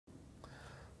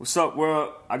What's up,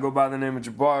 world? I go by the name of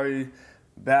Jabari,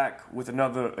 back with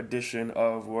another edition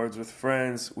of Words with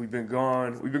Friends. We've been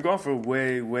gone for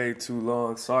way too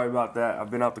long. Sorry about that. I've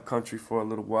been out the country for a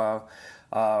little while,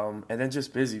 and then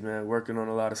just busy, man, working on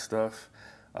a lot of stuff.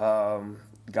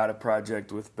 Got a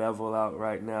project with Bevel out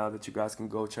right now that you guys can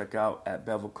go check out at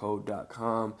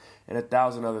bevelcode.com and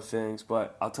 1,000 other things,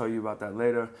 but I'll tell you about that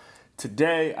later.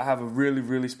 Today, I have a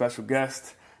really special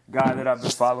guest, guy that I've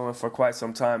been following for quite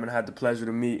some time and had the pleasure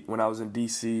to meet when I was in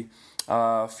D.C.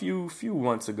 A few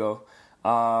months ago.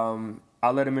 I'll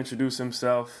let him introduce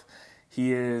himself.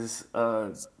 He is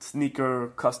a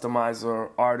sneaker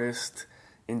customizer, artist,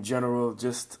 in general,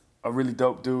 just a really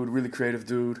dope dude, really creative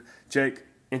dude. Jake,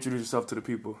 introduce yourself to the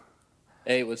people.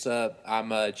 Hey, what's up?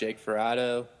 I'm Jake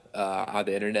Ferrato. On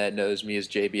the internet knows me as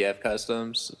JBF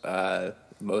Customs.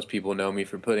 Most people know me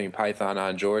for putting Python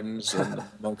on Jordans and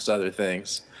amongst other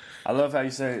things. I love how you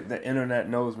say the internet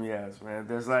knows me as, man.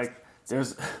 There's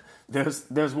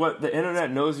what the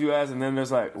internet knows you as, and then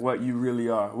there's like what you really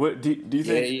are. What do you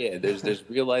think? Yeah. There's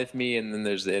real life me, and then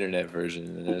there's the internet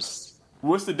version. And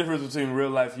what's the difference between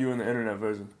real life you and the internet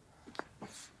version?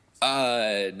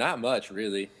 Not much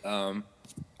really.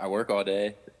 I work all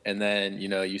day, and then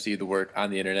you see the work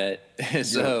on the internet.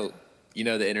 So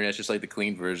the internet's just like the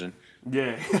clean version.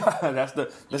 Yeah, that's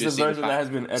the version that has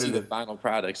been edited. See the final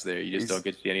products there. You just don't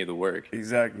get to see any of the work.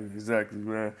 Exactly,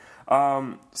 man.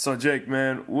 So Jake,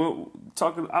 man, I'm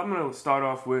gonna start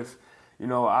off with,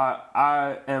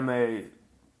 I am a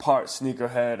part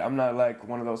sneakerhead. I'm not like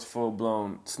one of those full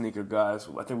blown sneaker guys.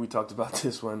 I think we talked about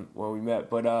this when we met.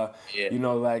 But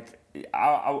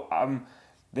I'm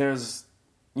there's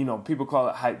people call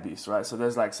it hype beast, right? So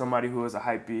there's like somebody who is a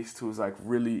hype beast who's like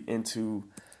really into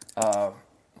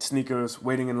sneakers,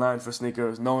 waiting in line for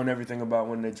sneakers, knowing everything about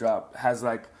when they drop, has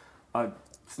like a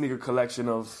sneaker collection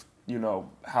of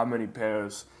how many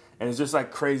pairs, and it's just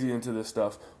like crazy into this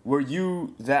stuff. Were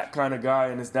you that kind of guy,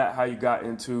 and is that how you got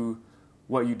into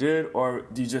what you did, or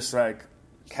do you just like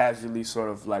casually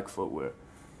sort of like footwear?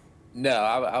 No,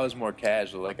 I was more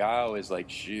casual. Like I always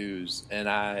like shoes, and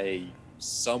I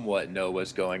somewhat know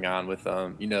what's going on with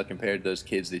them. Compared to those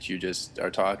kids that you just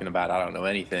are talking about, I don't know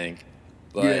anything.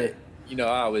 But yeah.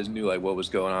 I always knew like what was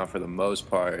going on for the most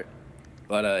part.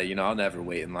 But I'll never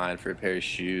wait in line for a pair of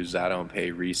shoes. I don't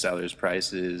pay resellers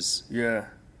prices. Yeah.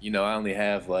 I only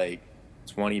have like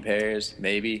 20 pairs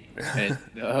maybe, and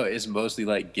it's mostly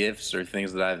like gifts or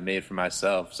things that I've made for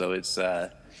myself. So it's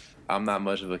I'm not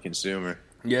much of a consumer.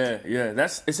 Yeah.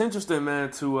 It's interesting,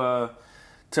 man.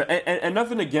 And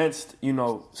nothing against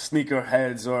sneaker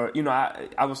heads or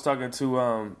I was talking to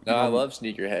I love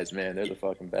sneaker heads, man. They're the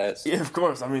fucking best. Yeah, of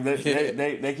course. I mean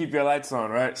they keep your lights on,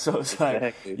 right? So it's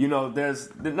like there's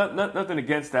nothing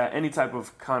against that. Any type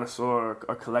of connoisseur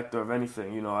or collector of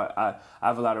anything, I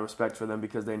have a lot of respect for them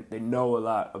because they know a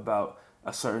lot about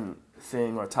a certain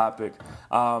thing or topic.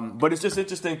 But it's just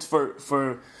interesting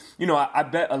for I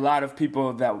bet a lot of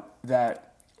people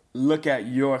that look at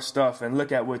your stuff and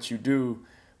look at what you do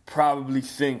probably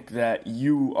think that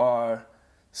you are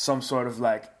some sort of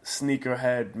like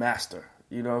sneakerhead master,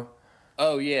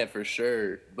 Oh yeah, for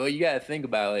sure. But you gotta think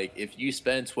about like if you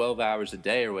spend 12 hours a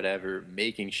day or whatever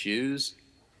making shoes,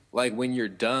 like when you're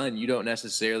done, you don't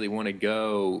necessarily want to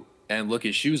go and look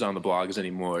at shoes on the blogs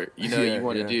anymore. You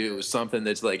want to do something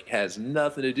that's like has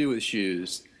nothing to do with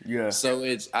shoes. Yeah. So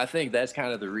I think that's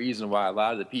kind of the reason why a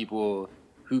lot of the people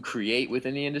who create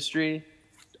within the industry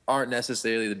aren't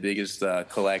necessarily the biggest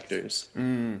collectors.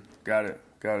 Got it.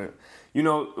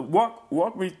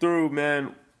 Walk me through,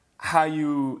 man, how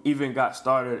you even got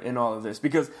started in all of this,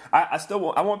 because I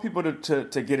want people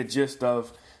to get a gist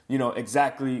of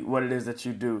exactly what it is that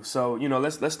you do. So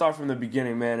let's start from the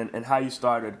beginning, man, and how you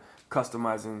started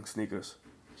customizing sneakers.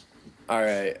 All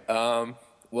right. Well,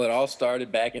 it all started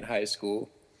back in high school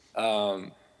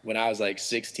when I was like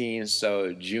 16,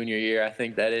 so junior year, I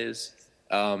think that is.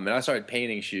 And I started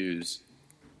painting shoes,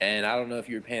 and I don't know if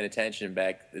you were paying attention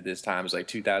back at this time. It was like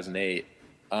 2008.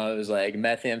 It was like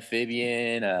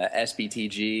Methamphibian,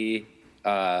 SBTG,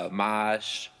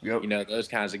 Mosh, those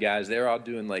kinds of guys. They were all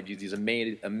doing like these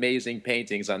amazing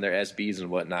paintings on their SBs and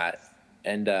whatnot.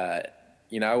 And, I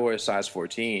wore a size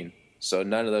 14, so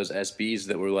none of those SBs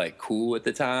that were like cool at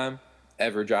the time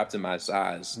ever dropped in my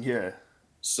size. Yeah.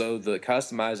 So the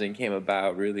customizing came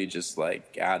about really just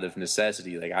like out of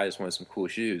necessity. Like I just wanted some cool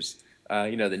shoes,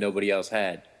 that nobody else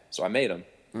had. So I made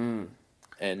them.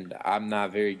 And I'm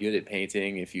not very good at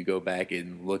painting. If you go back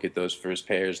and look at those first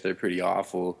pairs, they're pretty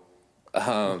awful.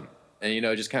 And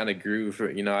it just kind of grew for,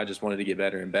 I just wanted to get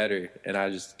better and better. And I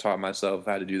just taught myself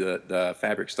how to do the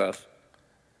fabric stuff.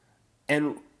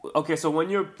 And okay, so when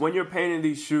you're painting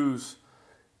these shoes,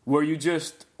 were you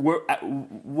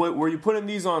putting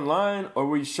these online, or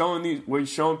were you showing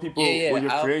people what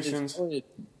your creations?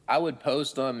 I would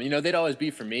post them. They'd always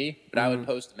be for me, but I would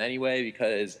post them anyway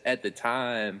because at the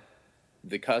time,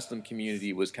 the custom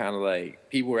community was kind of like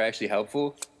people were actually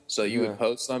helpful. So you would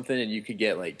post something and you could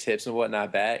get like tips and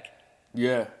whatnot back.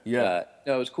 Yeah. It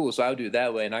was cool. So I would do it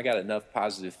that way, and I got enough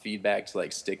positive feedback to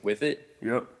like stick with it.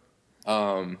 Yep.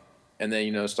 And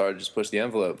then started to just push the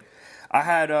envelope. I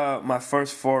had my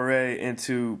first foray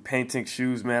into painting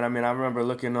shoes, man. I mean, I remember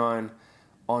looking on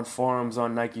forums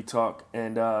on Nike Talk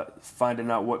and finding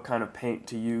out what kind of paint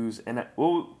to use. And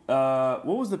what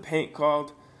was the paint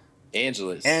called?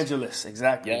 Angelus,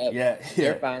 exactly. Yep.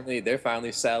 Yeah. They're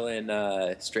finally selling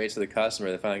straight to the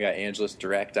customer. They finally got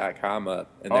AngelusDirect.com up,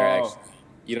 and they're actually,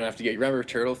 you don't have to get. Remember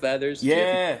turtle feathers?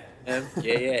 Yeah.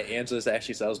 Angelus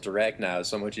actually sells direct now. It's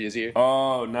so much easier.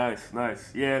 Oh, nice.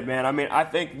 Yeah, man. I mean, I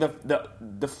think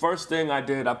the first thing I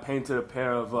did, I painted a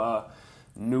pair of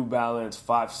New Balance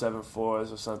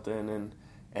 574s or something,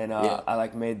 and I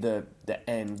like made the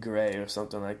end gray or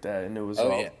something like that, and it was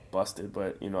busted.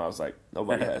 But I was like,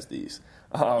 nobody has these.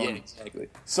 Exactly.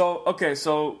 So okay,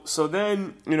 so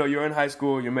then you're in high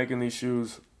school, you're making these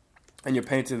shoes, and you're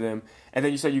painting them, and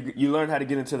then you said you learned how to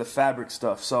get into the fabric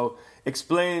stuff. So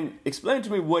explain to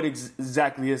me what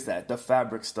exactly is that, the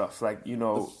fabric stuff, like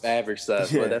The fabric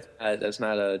stuff. Yeah. Well, that's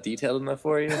not detailed enough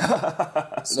for you.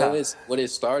 So what it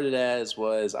started as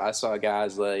was I saw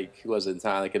guys like, who was at the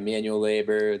time, like Emmanuel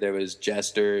Labor. There was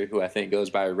Jester, who I think goes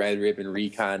by Red Ribbon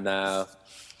Recon now.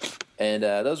 And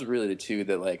those were really the two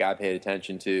that like I paid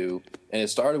attention to. And it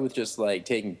started with just like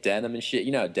taking denim and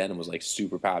shit. Denim was like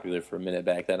super popular for a minute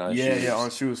back then on shoes. Yeah,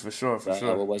 on shoes for sure.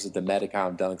 What was it? The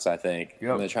Metacom Dunks, I think. Yep.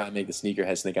 I'm gonna try and make the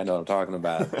sneakerheads think I know what I'm talking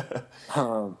about.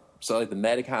 So like the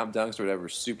Metacom Dunks or whatever were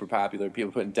super popular.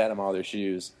 People putting denim on all their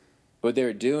shoes. What they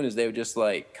were doing is they would just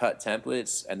like cut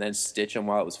templates and then stitch them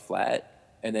while it was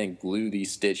flat, and then glue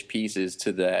these stitched pieces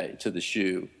to the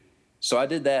shoe. So I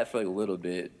did that for like a little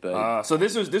bit, but so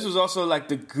this was also like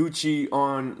the Gucci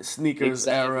on sneakers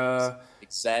era.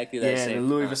 Exactly that same. Yeah, the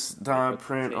Louis Vuitton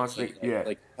print on sneakers. Yeah,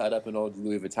 like cut up an old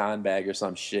Louis Vuitton bag or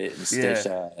some shit and stitch,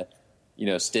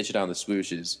 stitch it on the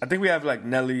swooshes. I think we have like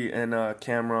Nelly and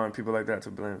Cameron, people like that, to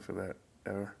blame for that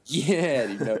era. Yeah,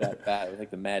 that bad with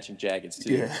like the matching jackets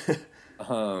too.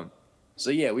 Yeah. So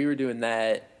yeah, we were doing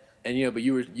that, and but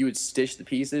you would stitch the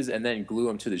pieces and then glue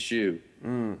them to the shoe.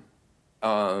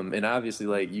 And obviously,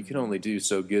 like, you can only do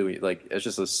so good. Like, it's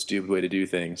just a stupid way to do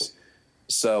things.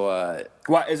 So,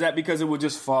 why is that? Because it would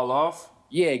just fall off?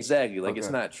 Yeah, exactly. Like,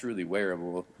 it's not truly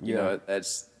wearable.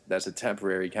 That's a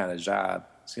temporary kind of job.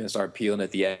 It's gonna start peeling at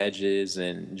the edges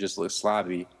and just look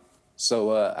sloppy.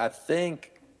 So, I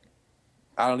think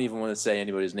I don't even want to say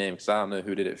anybody's name because I don't know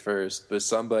who did it first, but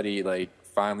somebody like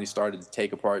finally started to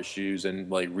take apart shoes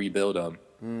and like rebuild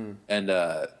them. And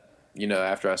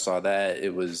after I saw that,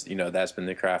 it was, that's been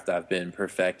the craft I've been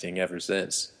perfecting ever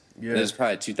since. Yeah. It was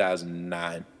probably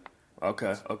 2009.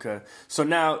 Okay. So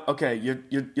now,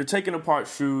 you're taking apart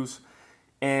shoes,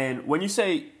 and when you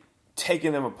say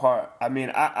taking them apart, I mean,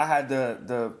 I had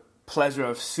the pleasure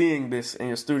of seeing this in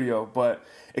your studio, but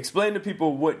explain to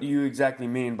people what you exactly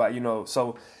mean by,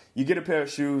 so you get a pair of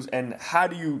shoes, and how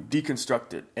do you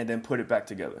deconstruct it and then put it back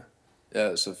together?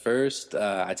 So first,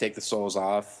 I take the soles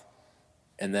off.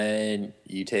 And then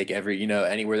you take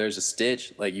anywhere there's a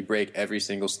stitch, like you break every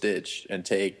single stitch and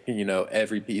take,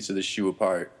 every piece of the shoe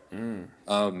apart. You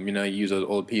use those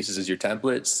old pieces as your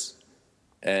templates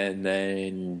and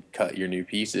then cut your new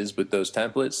pieces with those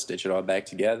templates, stitch it all back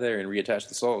together and reattach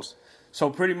the soles. So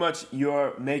pretty much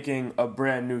you're making a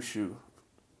brand new shoe.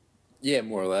 Yeah,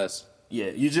 more or less.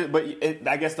 Yeah,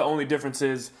 I guess the only difference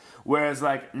is, whereas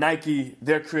like Nike,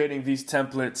 they're creating these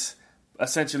templates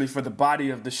essentially for the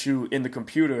body of the shoe in the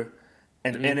computer,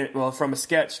 and from a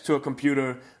sketch to a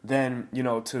computer, then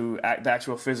to the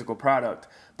actual physical product.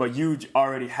 But you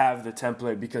already have the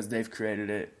template because they've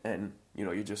created it, and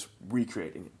you're just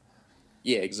recreating it.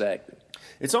 Yeah, exactly.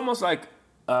 It's almost like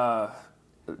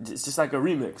it's just like a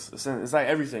remix. It's like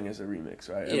everything is a remix,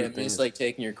 right? Yeah, it's like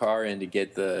taking your car in to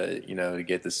get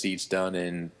the seats done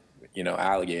in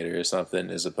alligator or something,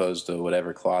 as opposed to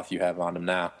whatever cloth you have on them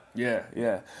now.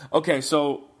 Yeah. Okay,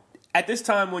 so at this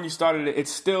time when you started it,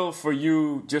 it's still for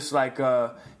you just like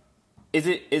is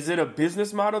it a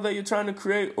business model that you're trying to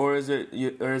create, or is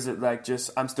it like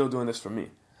just I'm still doing this for me?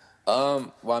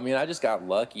 Well, I mean, I just got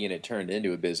lucky and it turned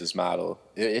into a business model.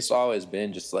 It's always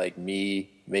been just like me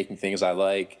making things I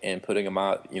like and putting them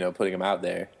out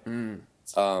there.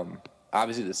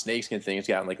 Obviously the snakeskin thing has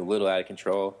gotten like a little out of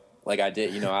control. Like I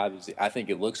did, obviously, I think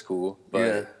it looks cool,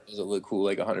 but does it look cool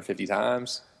like 150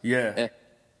 times? Yeah.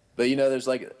 But there's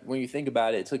like, when you think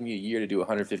about it, it took me a year to do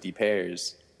 150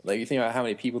 pairs. Like you think about how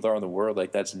many people there are in the world,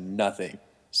 like that's nothing.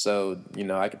 So,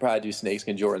 I could probably do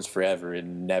snakeskin Jordans forever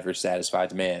and never satisfy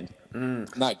demand. I'm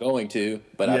not going to,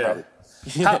 but I probably.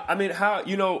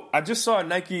 I just saw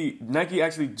Nike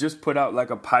actually just put out like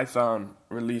a Python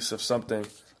release of something.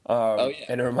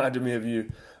 And it reminded me of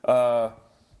you.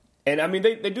 And I mean,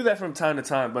 they do that from time to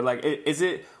time, but like,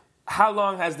 how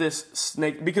long has this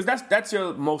snake, because that's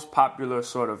your most popular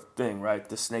sort of thing, right?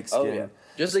 The snakeskin. Oh, yeah.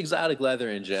 Just exotic leather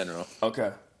in general.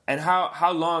 Okay. And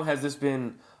how long has this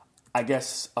been, I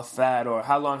guess, a fad, or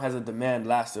how long has the demand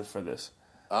lasted for this?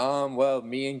 Well,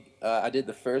 I did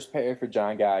the first pair for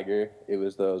John Geiger. It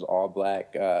was those all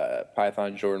black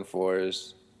Python Jordan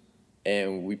 4s,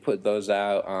 and we put those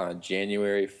out on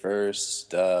January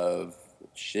 1st of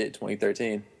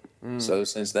 2013. So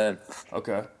since then.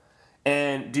 Okay.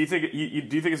 And do you think do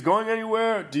you think it's going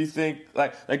anywhere? Do you think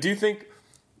do you think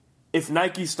if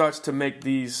Nike starts to make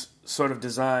these sort of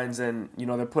designs and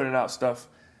they're putting out stuff,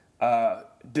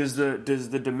 does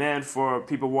the demand for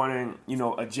people wanting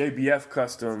a JBF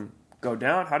custom go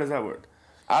down? How does that work?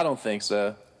 I don't think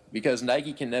so, because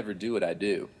Nike can never do what I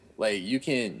do. Like you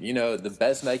can, the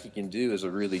best Nike can do is a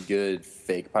really good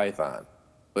fake Python,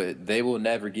 but they will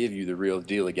never give you the real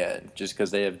deal again, just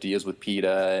because they have deals with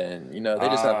PETA and they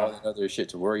just have all that other shit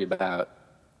to worry about.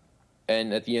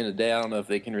 And at the end of the day, I don't know if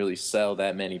they can really sell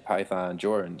that many Python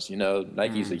Jordans.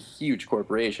 Nike's a huge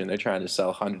corporation. They're trying to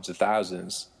sell hundreds of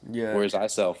thousands, whereas I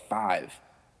sell 5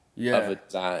 of a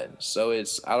design. So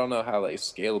I don't know how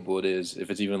scalable it is, if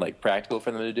it's even practical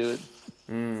for them to do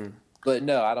it. But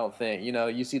no, I don't think,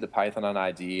 you see the Python on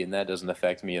ID, and that doesn't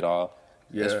affect me at all.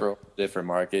 It's for a different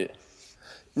market.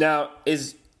 Now,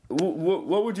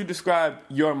 what would you describe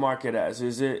your market as?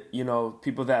 Is it,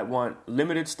 people that want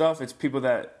limited stuff? It's people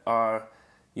that are,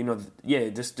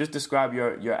 just describe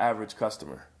your average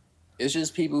customer. It's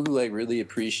just people who really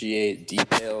appreciate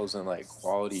details and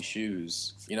quality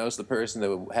shoes. It's the person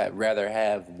that would rather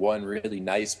have one really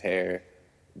nice pair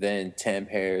than 10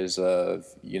 pairs of,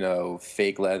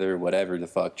 fake leather, whatever the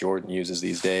fuck Jordan uses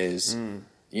these days.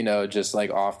 Just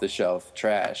off the shelf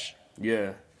trash.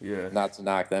 Yeah. Not to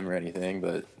knock them or anything,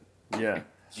 but yeah.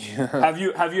 Have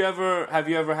you ever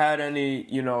had any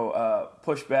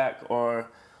pushback or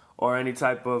any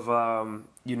type of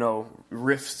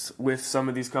rifts with some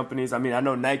of these companies? I mean, I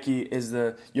know Nike is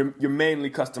you're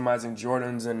mainly customizing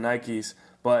Jordans and Nikes,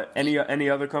 but any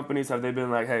other companies, have they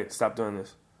been like, hey, stop doing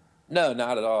this? No,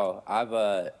 not at all.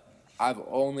 I've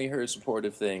only heard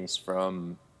supportive things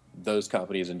from those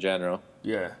companies in general.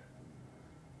 Yeah.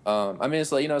 I mean,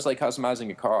 it's it's like customizing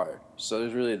a car. So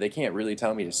they can't really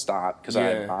tell me to stop because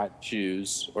I buy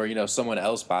shoes, or someone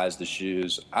else buys the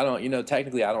shoes. I don't,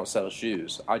 technically I don't sell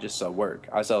shoes. I just sell work.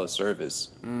 I sell a service.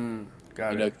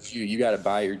 Got it. You got to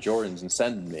buy your Jordans and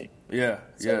send them to me.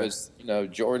 So it's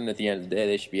Jordan. At the end of the day,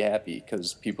 they should be happy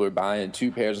because people are buying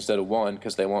 2 pairs instead of 1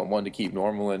 because they want one to keep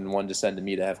normal and one to send to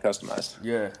me to have customized.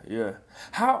 Yeah.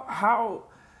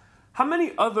 How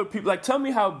many other people, tell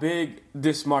me how big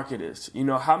this market is.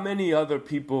 How many other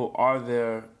people are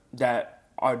there that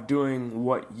are doing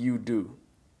what you do?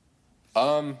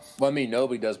 Well, I mean,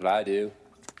 nobody does what I do.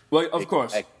 Well, of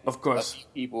course. A few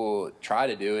people try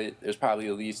to do it. There's probably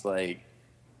at least I'd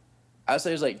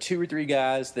say there's 2 or 3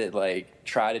 guys that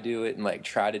try to do it and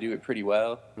try to do it pretty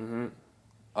well.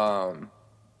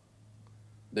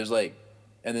 There's and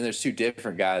then there's 2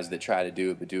 different guys that try to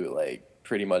do it, but do it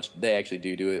pretty much, they actually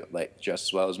do it just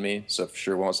as well as me, so for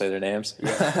sure won't say their names.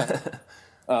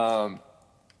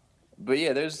 But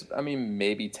yeah, there's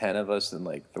maybe 10 of us in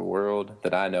the world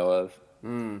that I know of.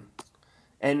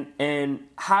 And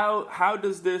how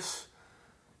does this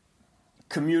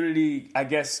community, I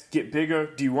guess, get bigger?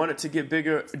 Do you want it to get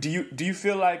bigger? Do you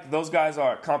feel like those guys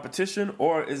are competition,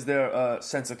 or is there a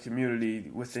sense of community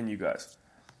within you guys?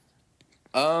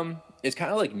 It's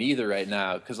kind of neither right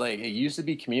now, because it used to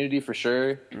be community for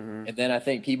sure, and then I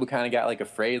think people kind of got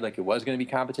afraid it was going to be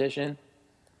competition.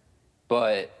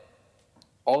 But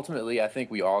ultimately, I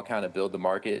think we all kind of build the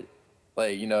market.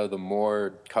 The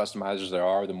more customizers there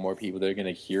are, the more people that are going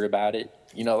to hear about it.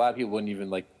 A lot of people wouldn't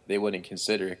even they wouldn't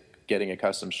consider getting a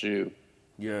custom shoe.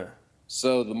 Yeah.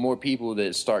 So the more people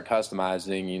that start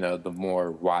customizing, the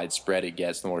more widespread it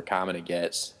gets, the more common it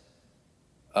gets.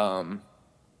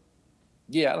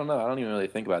 Yeah, I don't know. I don't even really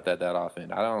think about that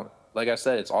often. I don't, like I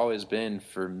said, it's always been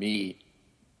for me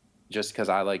just because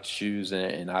I like shoes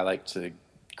and I like to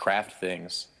craft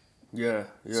things. Yeah.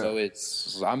 So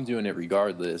I'm doing it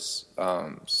regardless.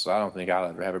 So I don't think I'll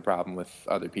ever have a problem with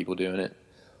other people doing it.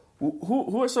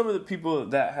 Who are some of the people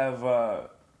that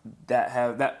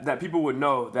that people would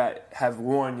know that have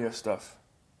worn your stuff?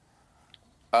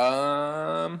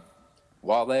 Wale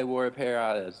wore a pair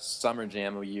out of Summer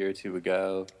Jam a year or two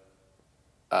ago.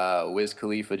 Wiz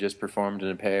Khalifa just performed in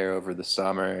a pair over the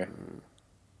summer.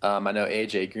 I know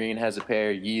AJ Green has a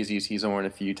pair. Yeezys he's worn a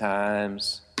few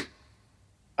times.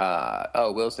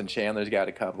 Wilson Chandler's got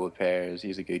a couple of pairs.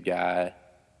 He's a good guy.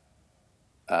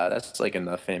 That's like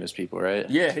enough famous people, right?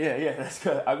 Yeah. That's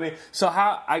good. I mean, so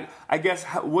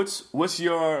what's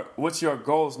your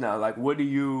goals now? Like,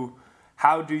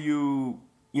 how do you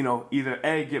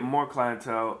either get more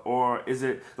clientele, or is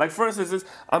it like, for instance,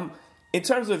 in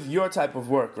terms of your type of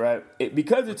work, right?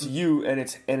 Because it's you and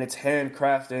it's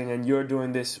handcrafting and you're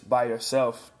doing this by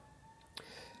yourself.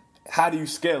 How do you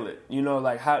scale it?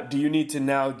 Like, how do you need to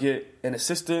now get an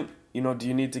assistant? Do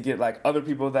you need to get like other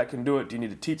people that can do it? Do you need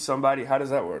to teach somebody? How does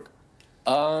that work?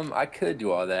 I could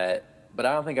do all that, but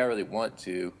I don't think I really want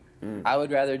to. I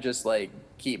would rather just like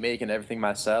keep making everything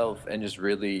myself and just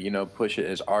really, push it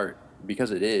as art,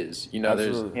 because it is.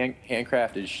 There's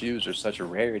handcrafted shoes are such a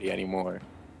rarity anymore.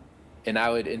 And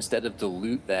I would, instead of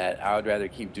dilute that, I would rather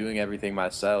keep doing everything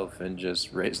myself and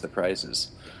just raise the prices.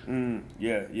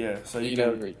 Yeah.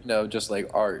 So just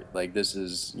like art, like this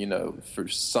is, for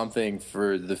something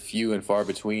for the few and far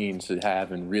between to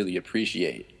have and really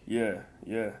appreciate. Yeah.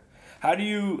 How do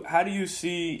you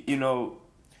see,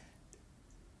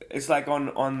 it's like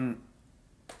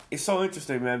it's so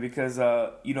interesting, man, because on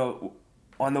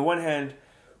the one hand,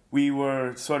 we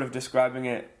were sort of describing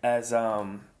it as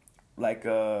like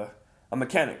a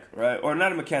mechanic, right? Or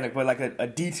not a mechanic, but like a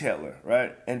detailer,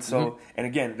 right? And so, and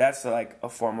again, that's like a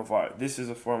form of art. This is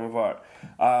a form of art.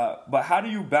 But how do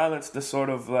you balance the sort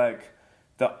of like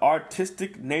the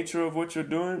artistic nature of what you're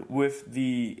doing with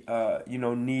the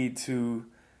need to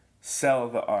sell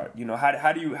the art?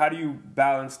 How do you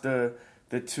balance the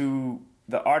two,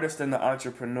 the artist and the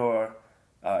entrepreneur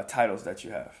titles that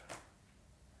you have?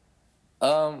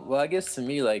 Well, I guess to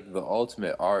me, like the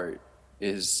ultimate art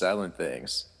is selling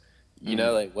things.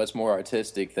 Like what's more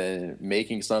artistic than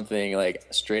making something like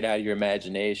straight out of your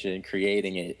imagination,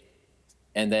 creating it,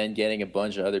 and then getting a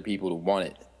bunch of other people to want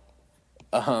it.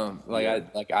 I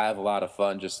have a lot of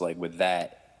fun just like with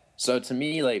that. So to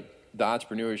me, like the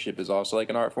entrepreneurship is also like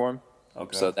an art form.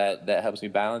 Okay. So that helps me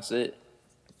balance it.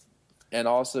 And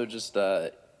also just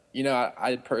I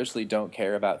personally don't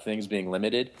care about things being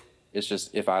limited. It's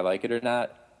just if I like it or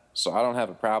not. So I don't have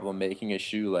a problem making a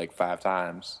shoe like 5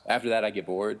 times. After that, I get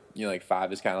bored. Like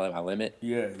 5 is kind of like my limit.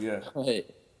 Yeah. But,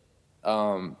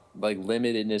 like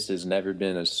limitedness has never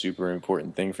been a super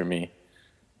important thing for me.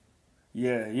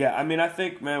 Yeah. I mean, I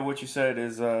think, man, what you said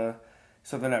is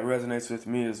something that resonates with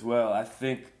me as well. I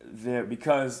think that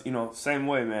because, same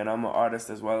way, man, I'm an artist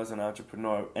as well as an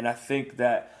entrepreneur. And I think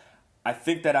that I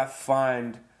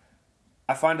find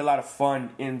a lot of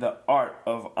fun in the art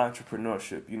of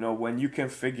entrepreneurship. When you can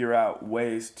figure out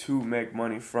ways to make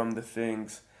money from the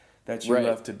things that you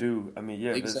love to do. I mean,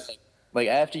 yeah. Exactly. Like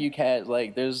after you cash,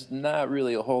 like there's not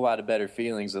really a whole lot of better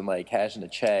feelings than like cashing a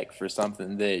check for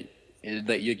something that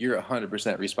you're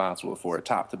 100% responsible for,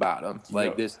 top to bottom.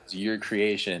 Like this is your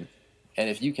creation, and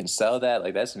if you can sell that,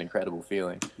 like that's an incredible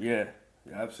feeling. Yeah.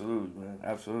 Absolutely, man.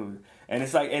 Absolutely. And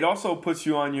it's like it also puts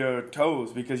you on your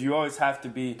toes because you always have to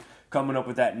be coming up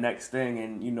with that next thing,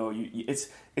 and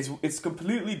it's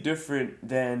completely different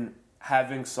than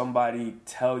having somebody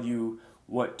tell you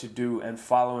what to do and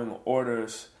following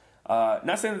orders.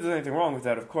 Not saying that there's anything wrong with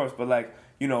that, of course, but like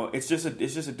it's just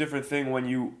a different thing when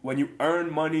you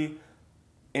earn money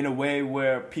in a way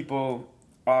where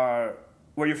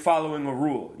you're following a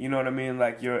rule. You know what I mean?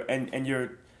 Like you're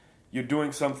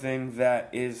doing something that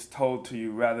is told to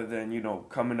you rather than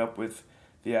coming up with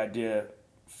the idea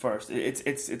first.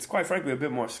 It's quite frankly a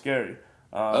bit more scary,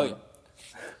 but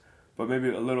maybe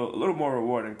a little more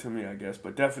rewarding to me, I guess.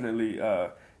 But definitely,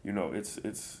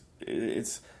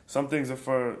 it's some things are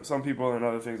for some people and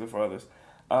other things are for others.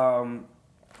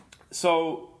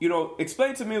 So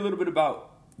explain to me a little bit about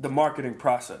the marketing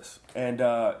process and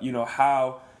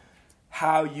how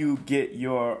you get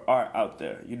your art out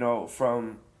there.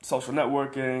 From social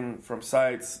networking, from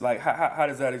sites, like how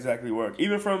does that exactly work?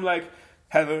 Even from like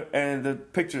Heather and the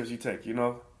pictures you take,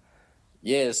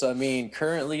 Yeah, so I mean,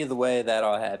 currently the way that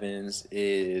all happens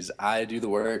is I do the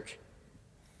work,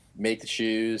 make the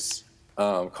shoes,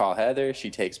 call Heather,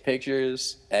 she takes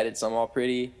pictures, edits them all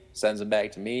pretty, sends them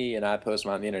back to me, and I post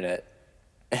them on the internet.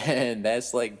 And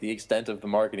that's like the extent of the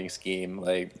marketing scheme.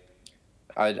 Like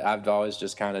I've always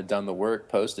just kind of done the work,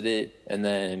 posted it, and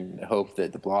then hope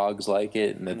that the blogs like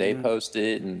it and that they post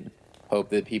it, and hope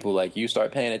that people like you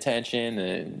start paying attention,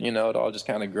 and it all just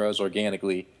kind of grows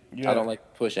organically. Yeah. I don't like to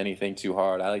push anything too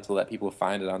hard. I like to let people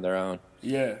find it on their own.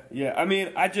 Yeah. I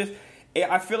mean, I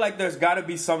feel like there's got to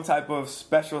be some type of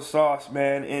special sauce,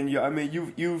 man. And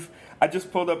I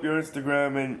just pulled up your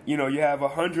Instagram, and you have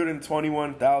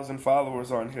 121,000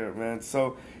 followers on here, man.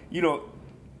 So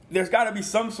there's got to be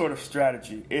some sort of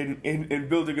strategy in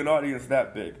building an audience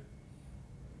that big.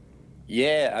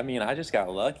 Yeah, I mean, I just got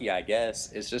lucky, I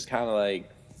guess. It's just kind of like,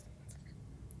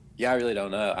 yeah, I really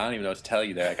don't know. I don't even know what to tell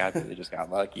you there. Like, I really just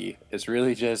got lucky. It's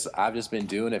really just, I've just been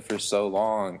doing it for so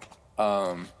long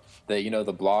that,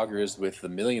 the bloggers with the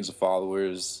millions of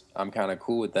followers, I'm kind of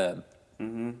cool with them.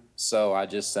 Mm-hmm. So I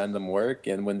just send them work,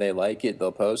 and when they like it,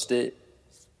 they'll post it,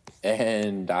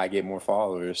 and I get more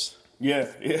followers. Yeah.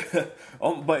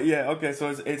 But yeah, okay,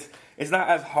 so it's not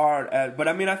as hard as, but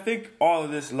I mean, I think all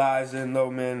of this lies in,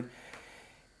 though, man.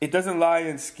 It doesn't lie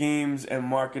in schemes and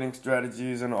marketing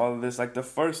strategies and all of this. Like, the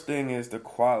first thing is the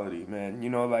quality, man.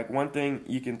 Like, one thing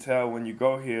you can tell when you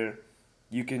go here,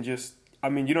 you can just, I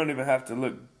mean, you don't even have to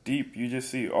look deep. You just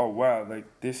see, oh, wow, like,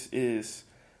 this is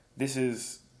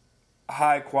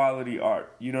high quality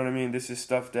art. You know what I mean? This is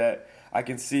stuff that I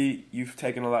can see you've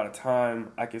taken a lot of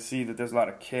time. I can see that there's a lot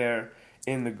of care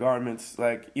in the garments.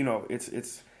 Like, I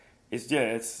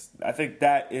think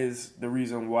that is the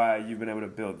reason why you've been able to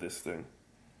build this thing.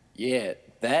 Yeah,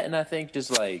 that, and I think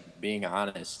just like being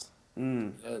honest.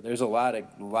 There's a lot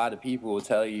of people will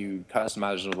tell you,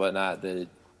 customizers and whatnot, that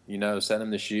send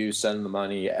them the shoes, send them the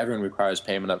money. Everyone requires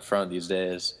payment up front these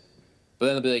days, but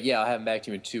then they'll be like, yeah, I'll have them back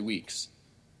to you in 2 weeks,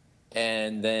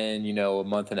 and then a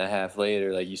month and a half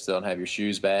later, like, you still don't have your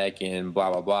shoes back, and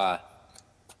blah blah blah.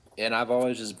 And I've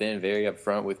always just been very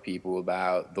upfront with people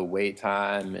about the wait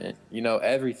time and,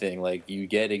 everything. Like, you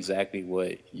get exactly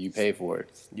what you pay for.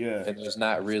 Yeah. And there's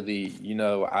not really,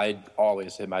 I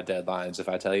always hit my deadlines. If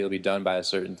I tell you it'll be done by a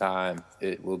certain time,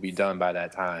 it will be done by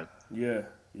that time. Yeah.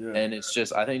 And it's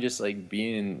just, I think just like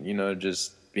being,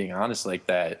 just being honest like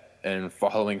that and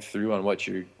following through on what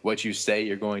you say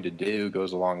you're going to do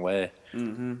goes a long way.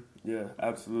 Mm-hmm. Yeah,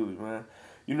 absolutely, man.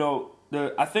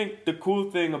 I think the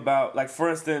cool thing about, like, for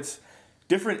instance,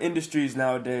 different industries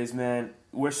nowadays, man,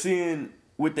 we're seeing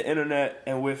with the internet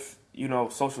and with,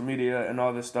 social media and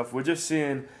all this stuff, we're just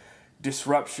seeing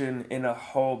disruption in a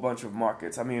whole bunch of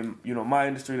markets. I mean, my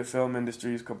industry, the film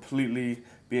industry, is completely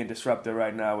being disrupted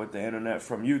right now with the internet,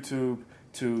 from YouTube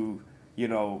to,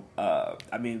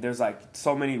 there's like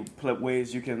so many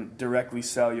ways you can directly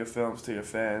sell your films to your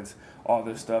fans, all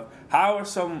this stuff. How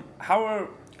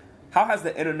has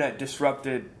the internet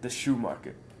disrupted the shoe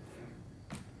market?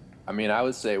 I mean, I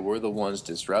would say we're the ones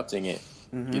disrupting it,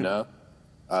 Mm-hmm.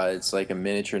 It's like a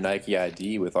miniature Nike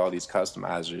ID with all these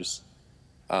customizers.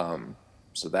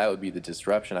 So that would be the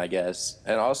disruption, I guess.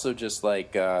 And also just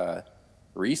like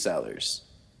resellers.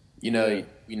 Yeah.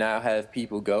 You now have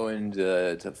people going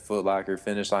to Foot Locker,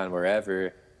 Finish Line,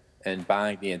 wherever, and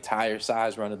buying the entire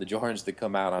size run of the Jordans that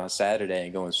come out on Saturday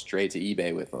and going straight to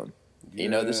eBay with them.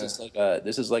 Yeah. This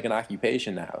is like an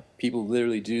occupation now. People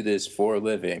literally do this for a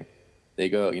living. They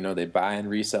go, they buy and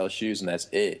resell shoes, and that's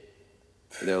it.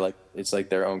 They're like, it's like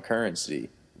their own currency,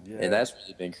 Yeah. and that's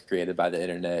really been created by the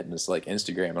internet, and it's like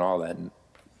Instagram and all that. And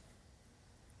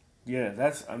Yeah,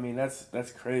 that's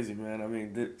crazy, man. I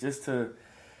mean, it's the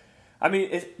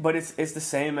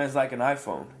same as like an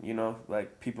iPhone,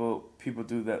 like people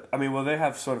do that. I mean, well, they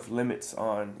have sort of limits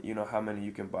on, how many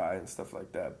you can buy and stuff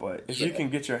like that. But if you can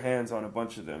get your hands on a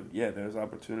bunch of them, yeah, there's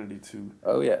opportunity to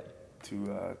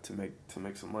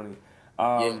make some money.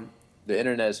 The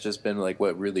internet's just been like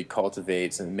what really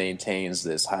cultivates and maintains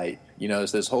this hype.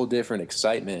 It's this whole different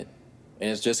excitement. And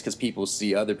it's just because people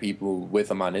see other people with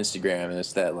them on Instagram, and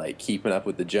it's that like keeping up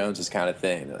with the Joneses kind of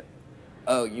thing. Like,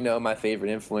 oh, my favorite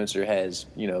influencer has,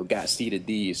 got seated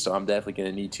these, so I'm definitely going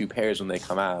to need 2 pairs when they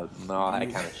come out and all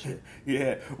that kind of shit.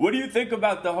 Yeah. What do you think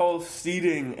about the whole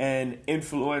seeding and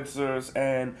influencers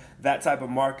and that type of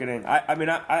marketing?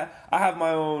 I have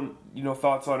my own,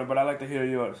 thoughts on it, but I'd like to hear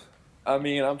yours. I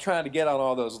mean, I'm trying to get on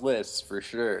all those lists for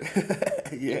sure.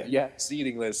 Yeah. Yeah,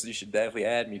 seeding lists, you should definitely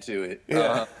add me to it.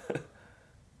 Yeah.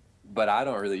 But I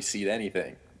don't really seed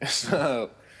anything.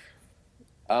 So,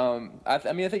 I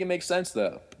think it makes sense,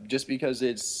 though, just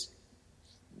because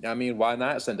why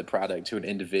not send a product to an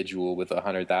individual with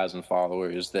 100,000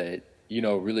 followers that,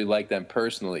 really like them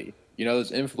personally?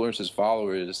 Those influencers'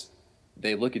 followers,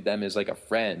 they look at them as like a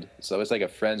friend. So it's like a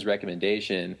friend's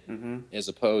recommendation as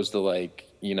opposed to like,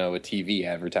 a TV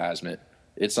advertisement.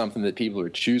 It's something that people are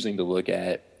choosing to look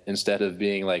at instead of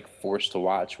being like forced to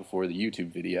watch before the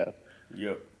YouTube video.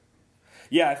 Yep.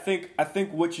 Yeah, I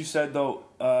think what you said though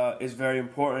is very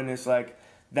important. It's like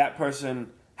that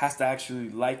person has to actually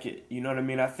like it. You know what I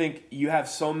mean? I think you have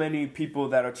so many people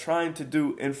that are trying to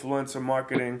do influencer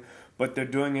marketing, but they're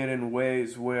doing it in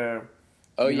ways where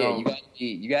Oh you yeah, know,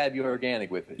 you gotta be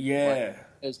organic with it. yeah,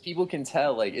 Because people can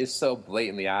tell, like it's so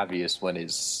blatantly obvious when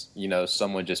it's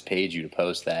someone just paid you to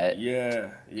post that.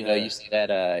 yeah, You yeah, you see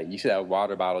that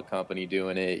water bottle company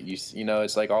doing it.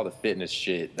 It's like all the fitness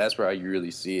shit. That's where you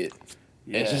really see it.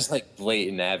 And it's yeah. just like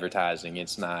blatant advertising.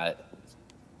 It's not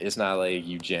like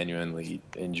you genuinely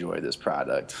enjoy this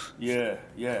product. Yeah,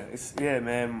 yeah,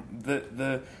 man.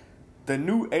 The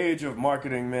new age of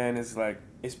marketing, man, is like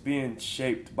it's being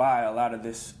shaped by a lot of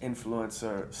this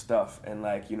influencer stuff and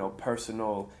like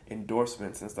personal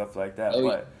endorsements and stuff like that. Oh,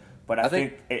 yeah. But I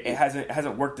think it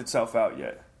hasn't worked itself out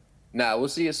yet. Nah, we'll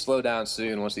see it slow down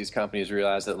soon once these companies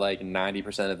realize that like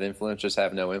 90% of influencers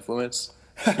have no influence.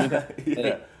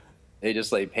 Yeah, They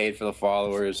just like paid for the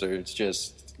followers, or it's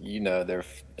just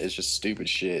it's just stupid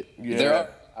shit. yeah, There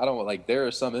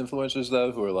are some influencers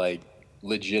though who are like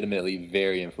legitimately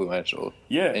very influential.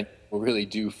 yeah. And people really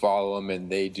do follow them, and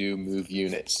they do move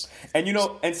units. And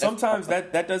and sometimes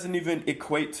that doesn't even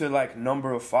equate to like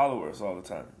number of followers all the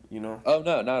time. Oh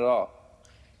no, not at all.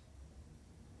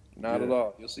 Not Yeah. at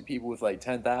all. You'll see people with like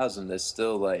 10,000 that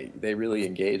still like they really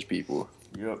engage people.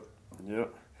 Yep,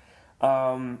 yep.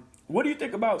 What do you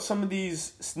think about some of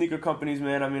these sneaker companies,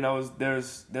 man? I mean,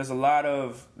 there's a lot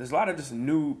of just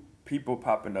new people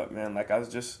popping up, man. Like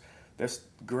there's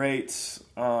greats.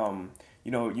 You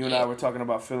and I were talking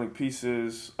about filling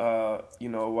pieces, a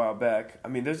while back. I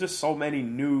mean, there's just so many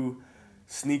new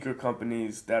sneaker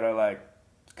companies that are like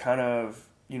kind of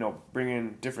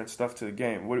bringing different stuff to the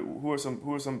game. Who are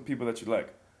some people that you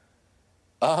like?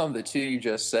 The two you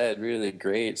just said, really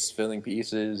great, filling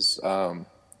pieces.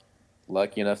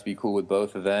 Lucky enough to be cool with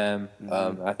both of them.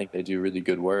 Mm-hmm. I think they do really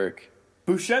good work.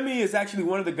 Buscemi is actually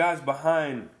one of the guys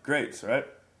behind Greats, right?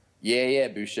 Yeah,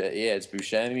 it's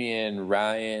Buscemi and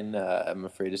Ryan. I'm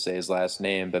afraid to say his last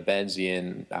name, but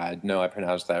Benzian. I know I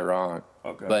pronounced that wrong.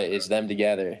 Okay. But it's them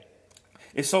together.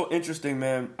 It's so interesting,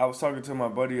 man. I was talking to my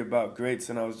buddy about Greats,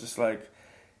 and I was just like,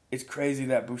 it's crazy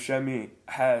that Buscemi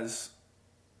has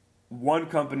one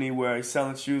company where he's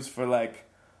selling shoes for like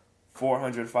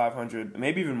 400, 500,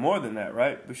 maybe even more than that,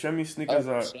 right? Buscemi sneakers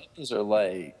are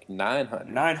like 900.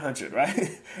 900,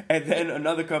 right? And then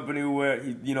another company where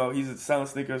he's selling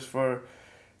sneakers for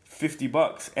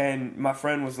 $50. And my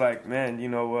friend was like, man,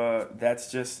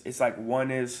 that's just, it's like one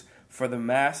is for the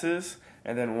masses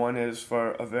and then one is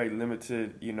for a very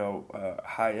limited,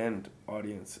 high-end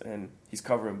audience. And he's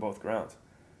covering both grounds.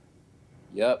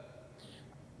 Yep,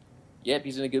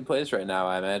 he's in a good place right now,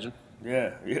 I imagine.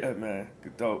 Yeah, man.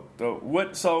 Dope.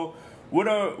 What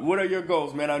are your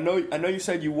goals, man? I know you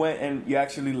said you went and you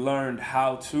actually learned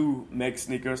how to make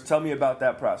sneakers. Tell me about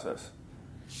that process.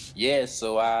 Yeah,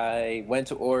 so I went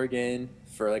to Oregon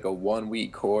for like a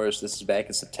 1-week course. This is back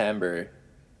in September.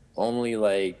 Only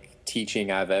like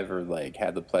teaching I've ever like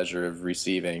had the pleasure of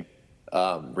receiving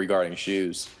regarding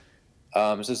shoes.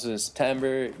 So this is in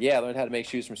September. Yeah, I learned how to make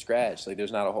shoes from scratch. Like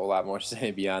there's not a whole lot more to say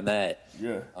beyond that.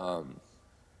 Yeah.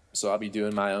 So I'll be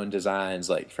doing my own designs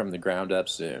like from the ground up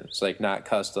soon. It's like not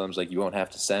customs. Like you won't have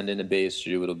to send in a base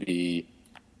shoe. It'll be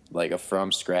like a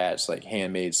from scratch, like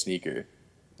handmade sneaker.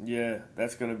 Yeah,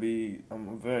 that's gonna be.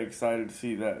 I'm very excited to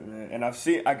see that, man. And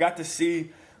I got to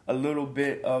see a little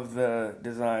bit of the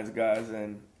designs, guys,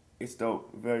 and it's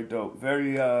dope. Very dope.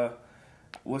 Very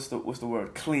what's the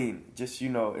word? Clean. Just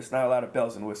it's not a lot of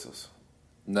bells and whistles.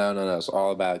 No. It's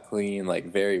all about clean, like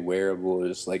very wearable,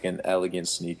 just like an elegant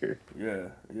sneaker. Yeah.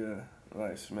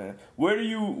 Nice, man. Where do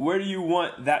you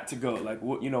want that to go? Like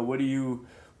would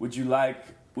you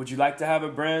like to have a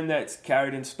brand that's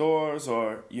carried in stores,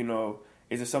 or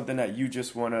is it something that you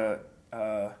just want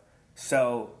to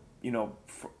sell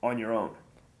on your own?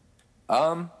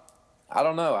 I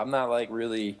don't know. I'm not like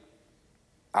really.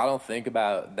 I don't think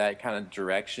about that kind of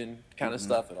direction kind of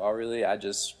stuff at all. Really, I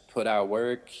just put out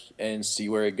work and see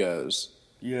where it goes.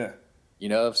 Yeah.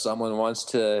 If someone wants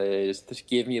to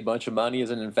give me a bunch of money as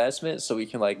an investment so we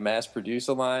can like mass produce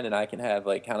a line and I can have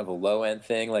like kind of a low end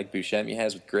thing like Buscemi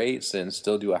has with Greats and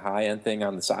still do a high end thing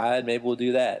on the side, maybe we'll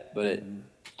do that. But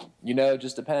it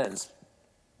just depends.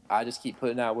 I just keep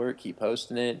putting out work, keep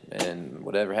posting it, and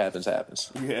whatever happens, happens.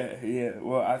 Yeah.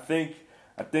 Well, I think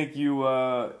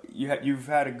you've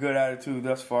had a good attitude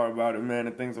thus far about it, man,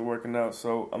 and things are working out.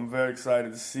 So I'm very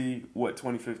excited to see what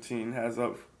 2015 has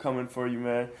up coming for you,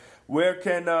 man. Where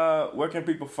can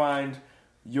people find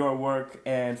your work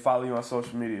and follow you on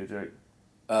social media, Jake?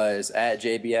 It's at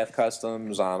JBF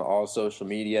Customs on all social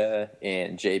media,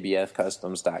 and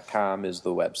jbfcustoms.com is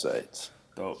the website.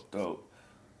 Dope.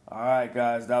 All right,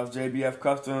 guys, that was JBF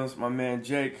Customs. My man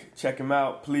Jake, check him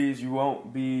out, please. You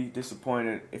won't be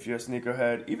disappointed if you're a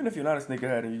sneakerhead. Even if you're not a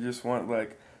sneakerhead and you just want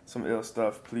like some ill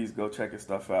stuff, please go check his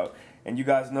stuff out. And you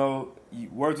guys know,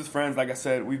 Words with Friends, like I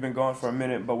said, we've been gone for a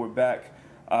minute, but we're back.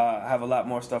 I have a lot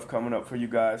more stuff coming up for you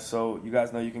guys. So you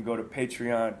guys know you can go to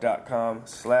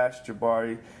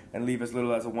patreon.com/Jabari and leave as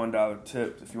little as a $1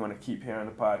 tip if you want to keep hearing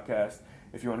the podcast,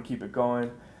 if you want to keep it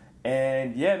going.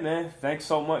 And yeah, man, thanks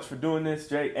so much for doing this,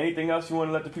 Jake. Anything else you want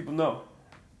to let the people know?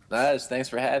 Nice. Thanks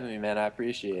for having me, man. I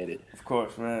appreciate it. Of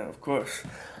course, man. Of course.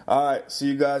 All right. See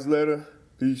you guys later.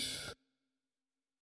 Peace.